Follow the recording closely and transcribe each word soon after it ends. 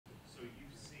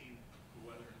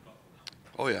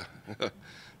Oh yeah,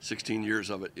 16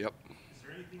 years of it. Yep. Is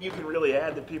there anything you can really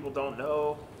add that people don't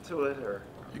know to it, or?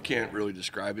 You can't really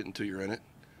describe it until you're in it.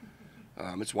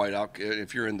 It's whiteout.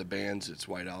 If you're in the bands, it's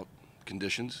whiteout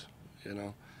conditions. You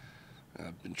know,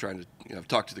 I've been trying to. I've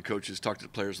talked to the coaches, talked to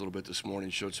the players a little bit this morning,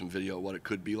 showed some video of what it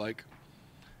could be like.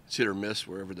 It's hit or miss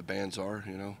wherever the bands are.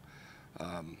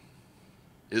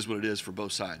 Is what it is for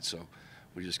both sides. So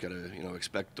we just got to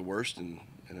expect the worst, and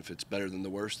if it's better than the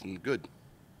worst, then good.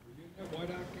 Were you in that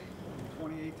whiteout game in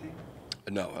 2018?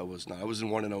 No, I was not. I was in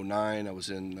one in 09. I was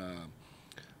in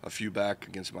a few back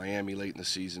against Miami late in the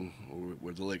season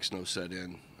where the lake snow set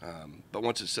in. But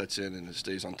once it sets in and it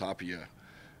stays on top of you,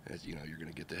 you're going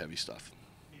to get the heavy stuff.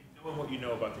 Knowing what you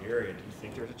know about the area, do you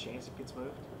think there's a chance it gets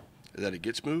moved? That it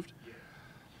gets moved? Yeah.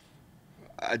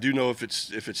 I do know if it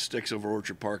sticks over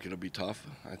Orchard Park, it'll be tough.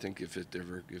 I think if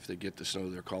they get the snow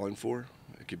they're calling for,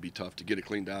 it could be tough to get it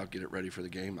cleaned out, get it ready for the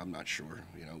game. I'm not sure.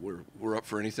 We're up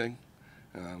for anything.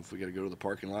 If we got to go to the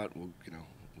parking lot, we'll.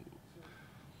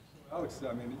 Alex,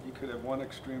 I mean, you could have one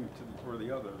extreme or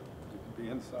the other. You could be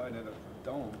inside in a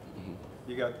dome. Mm-hmm.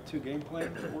 You got two game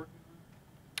plans that work?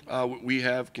 We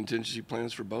have contingency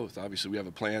plans for both. Obviously, we have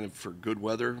a plan for good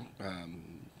weather.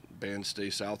 Bands stay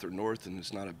south or north, and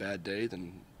it's not a bad day,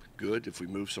 then good. If we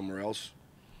move somewhere else,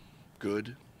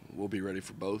 good. We'll be ready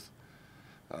for both.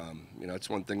 It's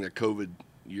one thing that COVID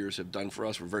years have done for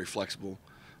us. We're very flexible,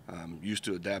 used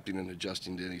to adapting and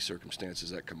adjusting to any circumstances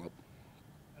that come up.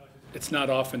 It's not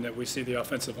often that we see the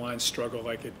offensive line struggle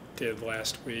like it did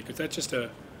last week. Is that just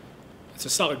it's a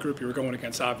solid group you were going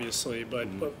against, obviously, but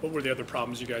what were the other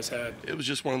problems you guys had? It was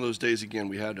just one of those days again.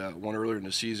 We had one earlier in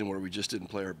the season where we just didn't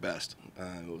play our best.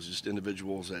 It was just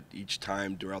individuals that each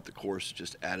time throughout the course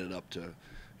just added up to,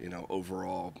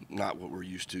 overall not what we're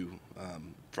used to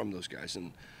from those guys.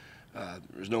 And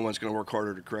there's no one's going to work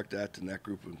harder to correct that than that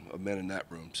group of men in that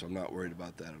room, so I'm not worried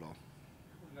about that at all.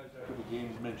 After the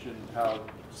games mentioned how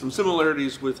some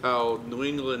similarities with how New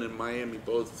England and Miami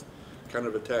both kind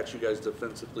of attack you guys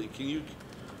defensively. Can you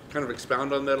kind of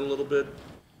expound on that a little bit?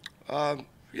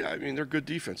 Yeah, I mean, they're good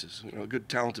defenses, good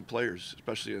talented players,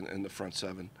 especially in the front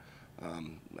seven.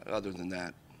 Other than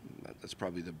that, that's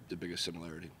probably the biggest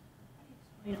similarity.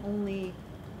 And only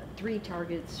 3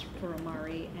 targets for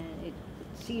Amari, and it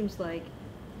seems like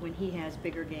when he has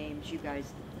bigger games, you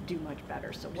guys do much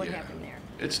better. So what happened there?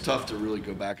 It's tough to really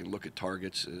go back and look at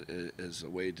targets as a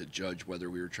way to judge whether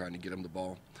we were trying to get him the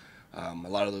ball. A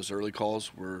lot of those early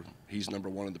calls were he's number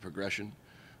one in the progression.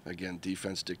 Again,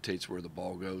 defense dictates where the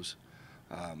ball goes.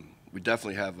 We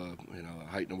definitely have a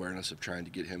heightened awareness of trying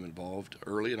to get him involved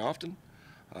early and often.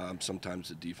 Sometimes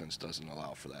the defense doesn't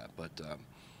allow for that, but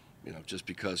just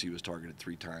because he was targeted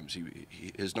 3 times,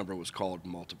 his number was called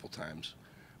multiple times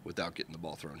without getting the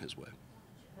ball thrown his way.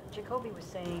 Jacoby was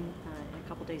saying a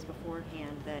couple days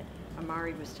beforehand that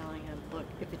Amari was telling him, look,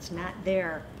 if it's not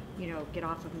there, get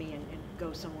off of me and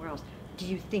go somewhere else. Do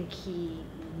you think he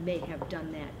may have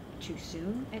done that too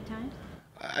soon at times?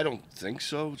 I don't think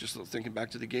so. Just thinking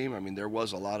back to the game, I mean, there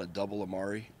was a lot of double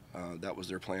Amari. That was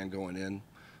their plan going in,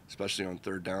 especially on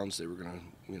third downs. They were going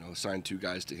to, assign 2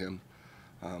 guys to him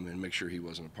and make sure he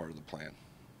wasn't a part of the plan.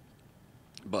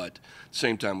 But at the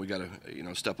same time, we got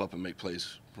to, step up and make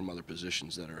plays from other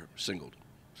positions that are singled.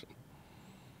 So.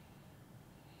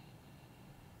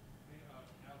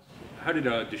 How did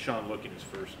Deshaun look in his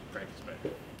first practice back?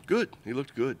 Good. He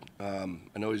looked good. I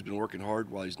know he's been working hard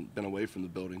while he's been away from the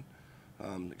building.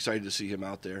 Excited to see him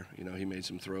out there. He made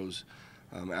some throws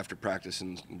after practice,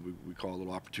 and we call a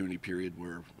little opportunity period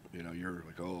where, you're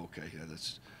like, oh, okay, yeah,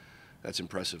 that's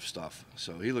impressive stuff.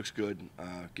 So he looks good.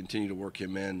 Continue to work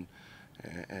him in.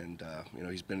 And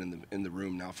he's been in the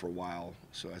room now for a while,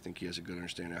 so I think he has a good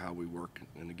understanding of how we work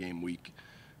in the game week,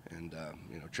 and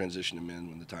transition him in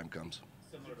when the time comes.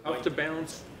 Tough to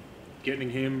balance getting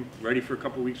him ready for a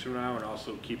couple weeks from now and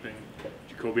also keeping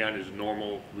Jacoby on his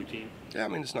normal routine. Yeah, I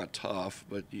mean, it's not tough,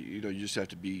 but you just have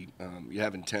to be you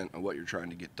have intent on what you're trying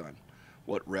to get done.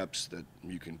 What reps that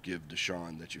you can give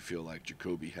Deshaun that you feel like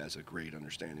Jacoby has a great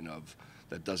understanding of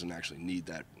that doesn't actually need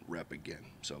that rep again.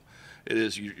 So it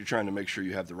is, you're trying to make sure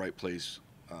you have the right plays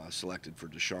selected for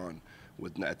Deshaun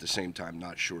with at the same time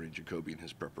not shorting Jacoby in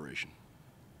his preparation.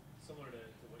 Similar to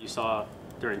what you saw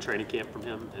during training camp from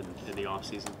him in the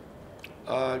offseason?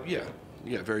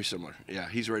 Yeah, very similar. Yeah,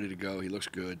 he's ready to go. He looks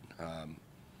good.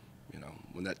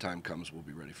 When that time comes, we'll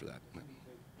be ready for that.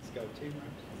 He's got team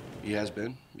reps. He has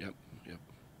been. Yep.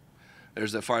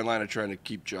 There's that fine line of trying to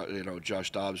keep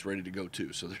Josh Dobbs ready to go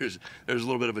too. So there's a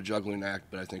little bit of a juggling act,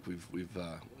 but I think we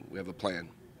have a plan.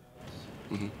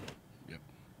 Mm-hmm. Yep.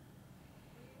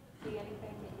 See anything that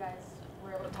you guys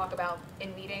were able to talk talk about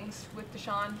in meetings with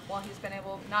Deshaun while he's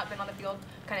not been on the field,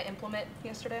 kind of implement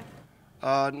yesterday?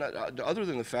 Other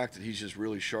than the fact that he's just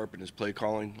really sharp in his play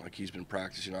calling, like he's been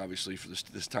practicing obviously for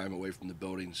this time away from the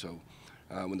building. So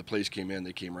when the plays came in,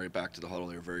 they came right back to the huddle.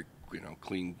 They were very,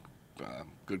 clean,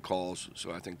 good calls.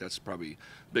 So I think that's probably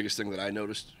the biggest thing that I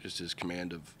noticed, just his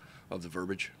command of the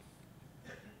verbiage.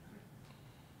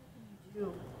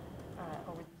 Do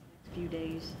over these next few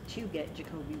days to get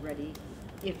Jacoby ready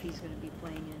if he's going to be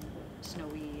playing in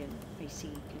snowy and icy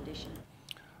conditions?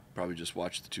 Probably just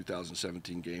watch the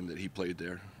 2017 game that he played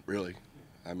there. Really,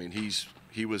 I mean,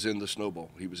 he was in the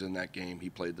snowball. He was in that game. He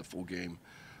played the full game.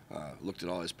 Looked at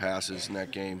all his passes in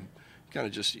that game. Kind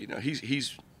of just,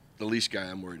 he's the least guy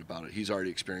I'm worried about it. He's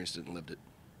already experienced it and lived it.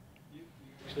 You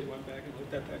actually went back and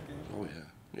looked at that game? Oh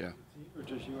yeah. Or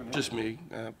just you and him? Just me,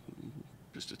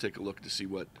 just to take a look to see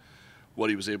what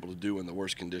he was able to do in the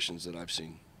worst conditions that I've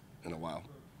seen in a while.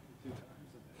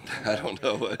 I don't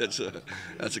know. That's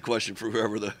a question for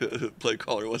whoever the play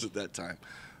caller was at that time.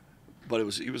 But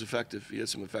he was effective. He had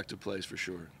some effective plays for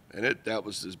sure. And that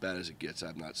was as bad as it gets.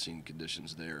 I've not seen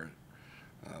conditions there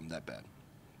that bad.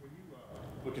 When you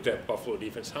look at that Buffalo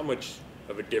defense, how much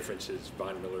of a difference has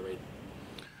Von Miller made?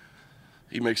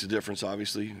 He makes a difference,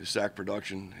 obviously. His sack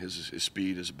production, his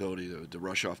speed, his ability to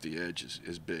rush off the edge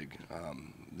is big.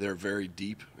 They're very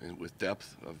deep and with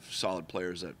depth of solid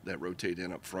players that rotate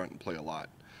in up front and play a lot.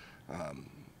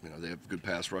 They have good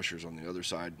pass rushers on the other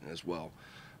side as well.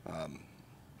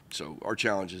 So our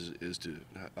challenge is to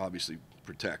obviously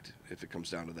protect if it comes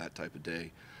down to that type of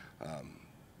day.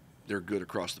 They're good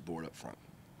across the board up front.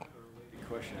 A related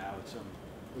question, Alex.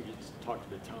 We just talked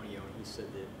to Antonio, and he said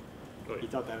that he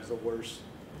thought that was the worst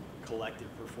collective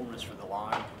performance for the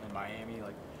line in Miami.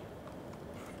 Like,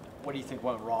 what do you think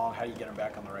went wrong? How do you get them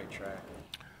back on the right track?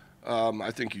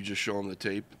 I think you just show them the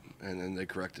tape, and then they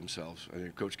correct themselves. I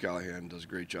think Coach Callahan does a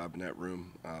great job in that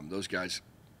room. Those guys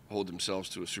hold themselves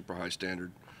to a super high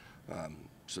standard,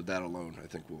 so that alone, I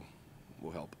think,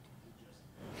 will help.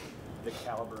 The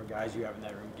caliber of guys you have in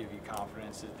that room give you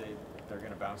confidence that they're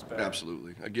going to bounce back?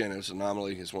 Absolutely. Again, it's an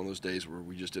anomaly. It's one of those days where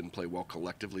we just didn't play well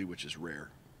collectively, which is rare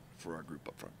for our group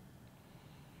up front.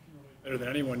 Better than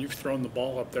anyone, you've thrown the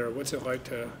ball up there. What's it like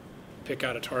to pick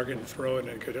out a target and throw it,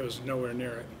 and it was nowhere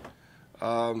near it?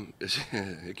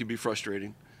 It can be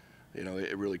frustrating.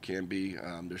 It really can be.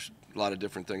 There's a lot of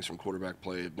different things from quarterback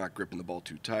play, not gripping the ball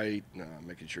too tight,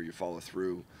 making sure you follow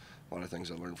through. A lot of things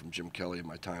I learned from Jim Kelly in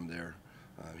my time there.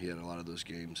 He had a lot of those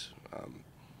games.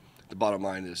 The bottom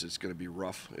line is it's going to be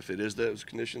rough. If it is those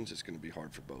conditions, it's going to be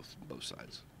hard for both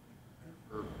sides.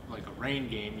 For like a rain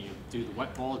game, you do the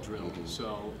wet ball drill. Mm-hmm.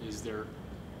 So is there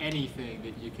anything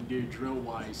that you can do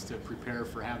drill-wise to prepare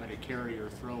for having to carry or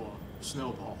throw a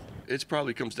snowball? It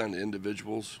probably comes down to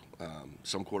individuals.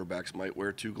 Some quarterbacks might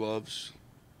wear 2 gloves.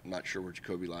 I'm not sure where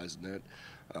Jacoby lies in that.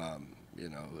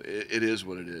 It is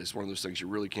what it is. It's one of those things you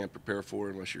really can't prepare for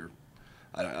unless you're,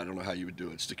 I don't know how you would do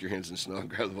it. Stick your hands in the snow and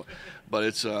grab the ball. But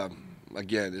it's,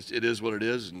 again, it is what it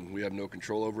is, and we have no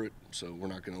control over it, so we're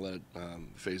not going to let it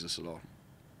phase us at all.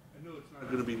 I know it's not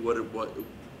going to be what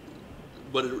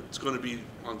it's going to be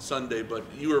on Sunday, but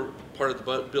you were part of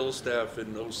the Bill staff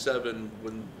in '07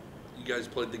 when you guys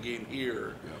played the game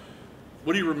here. Yeah.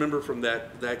 What do you remember from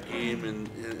that game and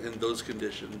those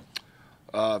conditions?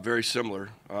 Very similar.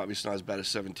 Obviously not as bad as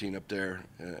 17 up there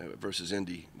versus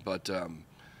Indy, but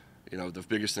the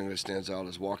biggest thing that stands out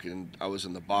is walking. I was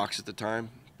in the box at the time,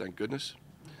 thank goodness.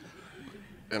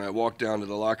 And I walked down to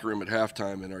the locker room at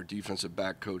halftime, and our defensive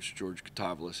back coach, George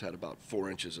Katavlis, had about 4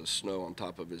 inches of snow on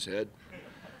top of his head.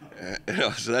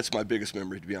 So that's my biggest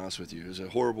memory, to be honest with you. It was a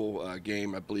horrible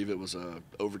game. I believe it was a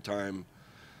overtime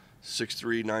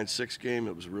 6-3, 9-6 game.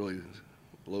 It was really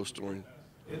low scoring.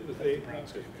 It was 8.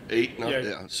 8? No,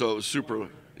 yeah. So it was super,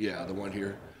 the one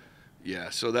here. Yeah,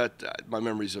 so that, my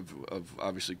memories of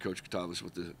obviously Coach Katavlis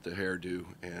with the hairdo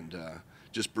and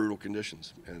just brutal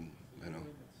conditions. And,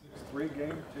 6-3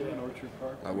 game, too, in Orchard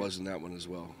Park? I was in that one as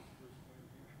well.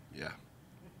 Yeah.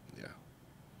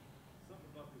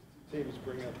 Teams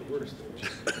bring out the worst.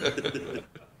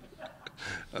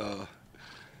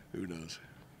 Who knows?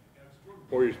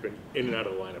 Poyer's been in and out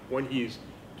of the lineup.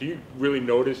 Do you really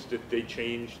notice that they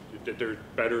changed, that they're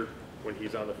better when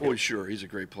he's on the field? Oh, sure. He's a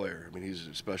great player. I mean, he's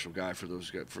a special guy for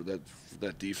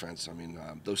that defense. I mean,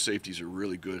 those safeties are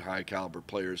really good, high caliber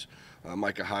players.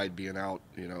 Micah Hyde being out,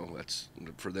 that's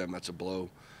for them. That's a blow.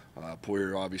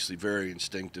 Poyer, obviously, very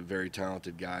instinctive, very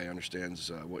talented guy. Understands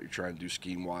what you're trying to do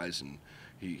scheme wise, and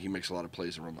he makes a lot of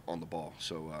plays on the ball.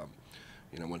 So,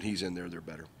 when he's in there, they're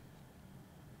better.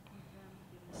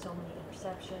 So many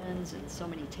interceptions and so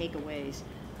many takeaways.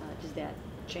 Does that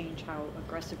change how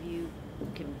aggressive you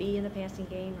can be in the passing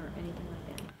game or anything like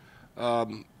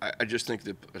that? I just think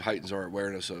that it heightens our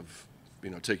awareness of,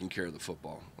 taking care of the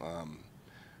football.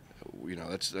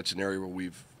 That's an area where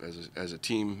we've, as a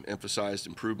team, emphasized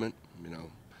improvement.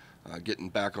 Getting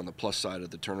back on the plus side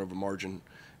of the turnover margin,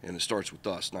 and it starts with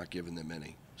us, not giving them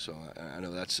any. So I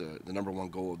know that's the number one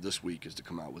goal of this week is to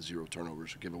come out with 0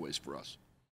 turnovers or giveaways for us.